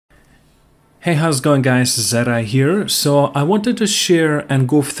Hey, how's it going guys? ZDEyE here. So I wanted to share and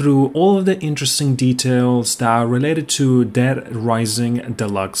go through all of the interesting details that are related to Dead Rising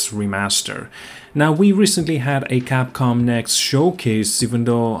Deluxe Remaster. Now, we recently had a Capcom Next showcase, even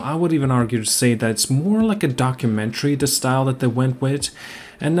though I would even argue to say that it's more like a documentary, the style that they went with.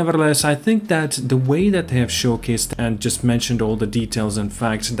 And nevertheless, I think that the way that they have showcased and just mentioned all the details and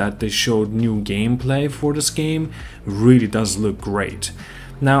facts that they showed new gameplay for this game really does look great.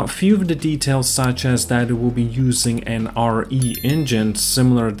 Now, a few of the details, such as that it will be using an RE engine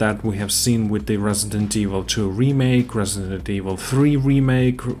similar that we have seen with the Resident Evil 2 remake, Resident Evil 3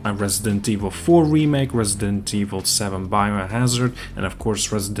 remake, Resident Evil 4 remake, Resident Evil 7 Biohazard, and of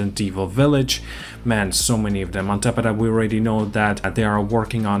course Resident Evil Village. Man, so many of them. On top of that, we already know that they are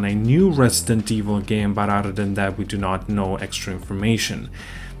working on a new Resident Evil game, but other than that, we do not know extra information.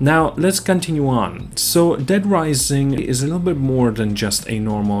 Now, let's continue on. So, Dead Rising is a little bit more than just a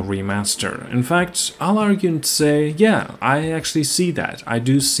normal remaster. In fact, I'll argue and say, yeah, I actually see that. I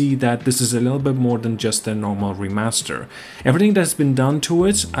do see that this is a little bit more than just a normal remaster. Everything that's been done to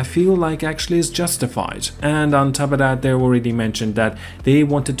it, I feel like actually is justified. And on top of that, they already mentioned that they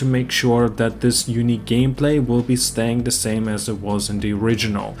wanted to make sure that this unique gameplay will be staying the same as it was in the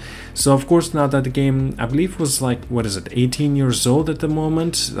original. So, of course, now that the game, I believe, was like, what is it, 18 years old at the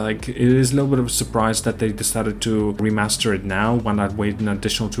moment? Like, it is a little bit of a surprise that they decided to remaster it now. Why not wait an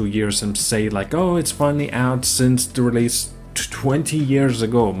additional 2 years and say like, oh, it's finally out since the release 20 years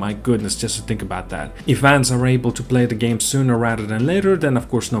ago. My goodness, just to think about that. If fans are able to play the game sooner rather than later, then of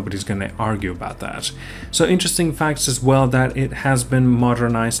course nobody's gonna argue about that. So interesting facts as well, that it has been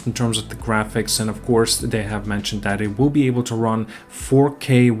modernized in terms of the graphics, and of course they have mentioned that it will be able to run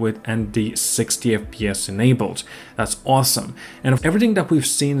 4K with and the 60 FPS enabled. That's awesome. And everything that we've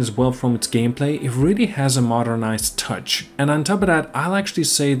seen as well from its gameplay, it really has a modernized touch. And on top of that, I'll actually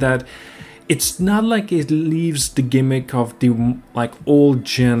say that it's not like it leaves the gimmick of the like old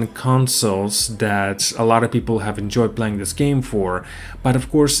gen consoles that a lot of people have enjoyed playing this game for, but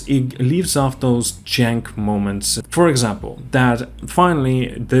of course it leaves off those jank moments. For example, that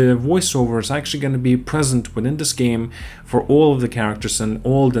finally the voiceover is actually going to be present within this game for all of the characters and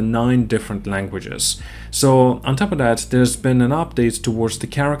all the 9 different languages. So on top of that, there's been an update towards the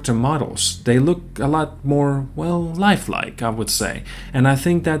character models. They look a lot more, well, lifelike, I would say, and I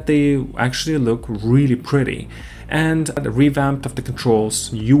think that they actually look really pretty. And the revamp of the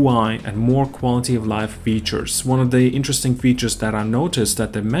controls, UI, and more quality of life features. One of the interesting features that I noticed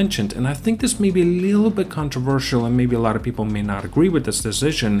that they mentioned, and I think this may be a little bit controversial and maybe a lot of people may not agree with this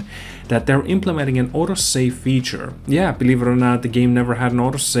decision, that they're implementing an autosave feature. Yeah, believe it or not, the game never had an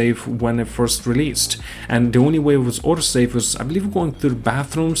autosave when it first released. And the only way it was autosave was, I believe, going through the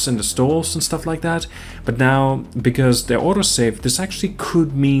bathrooms and the stalls and stuff like that. But now, because they're autosave, this actually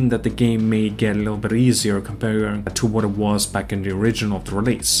could mean that the game may get a little bit easier compared to what it was back in the original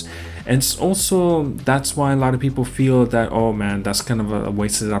release. And it's also, that's why a lot of people feel that, oh man, that's kind of a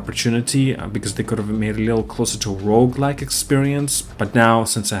wasted opportunity, because they could have made it a little closer to a roguelike experience. But now,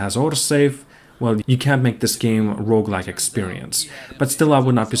 since it has autosave, well, you can't make this game a roguelike experience. But still, I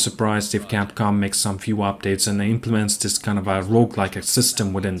would not be surprised if Capcom makes some few updates and implements this kind of a roguelike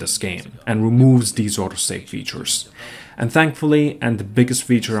system within this game and removes these autosave features. And thankfully, and the biggest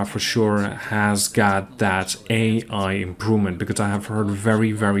feature for sure, has got that AI improvement, because I have heard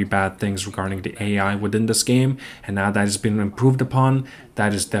very, very bad things regarding the AI within this game, and now that has been improved upon,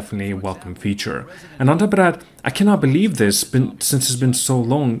 that is definitely a welcome feature. And on top of that, I cannot believe this, since it's been so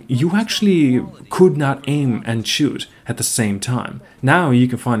long, you actually could not aim and shoot at the same time. Now you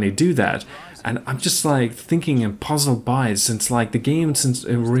can finally do that. And I'm just like thinking and puzzled by it, since like the game since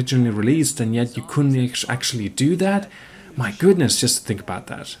originally released and yet you couldn't actually do that. My goodness, just to think about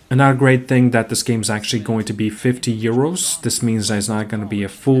that. Another great thing that this game is actually going to be 50 euros. This means that it's not going to be a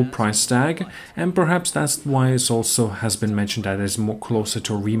full price tag, and perhaps that's why it also has been mentioned that it's more closer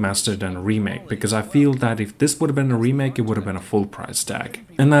to a remaster than a remake, because I feel that if this would have been a remake, it would have been a full price tag.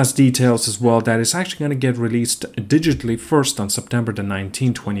 And as details as well, that it's actually going to get released digitally first on September the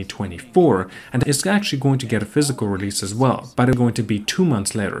 19th, 2024, and it's actually going to get a physical release as well, but it's going to be 2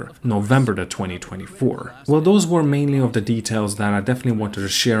 months later, November the 2024. Well, those were mainly of the details that I definitely wanted to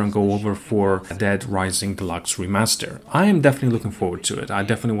share and go over for Dead Rising Deluxe Remaster. I am definitely looking forward to it. I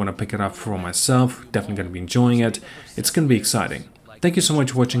definitely want to pick it up for myself, definitely going to be enjoying it. It's going to be exciting. Thank you so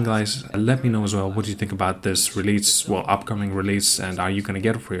much for watching, guys. Let me know as well what you think about this release, well, upcoming release, and are you going to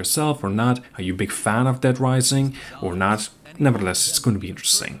get it for yourself or not? Are you a big fan of Dead Rising or not? Nevertheless, it's going to be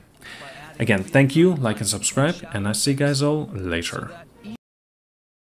interesting. Again, thank you, like and subscribe, and I'll see you guys all later.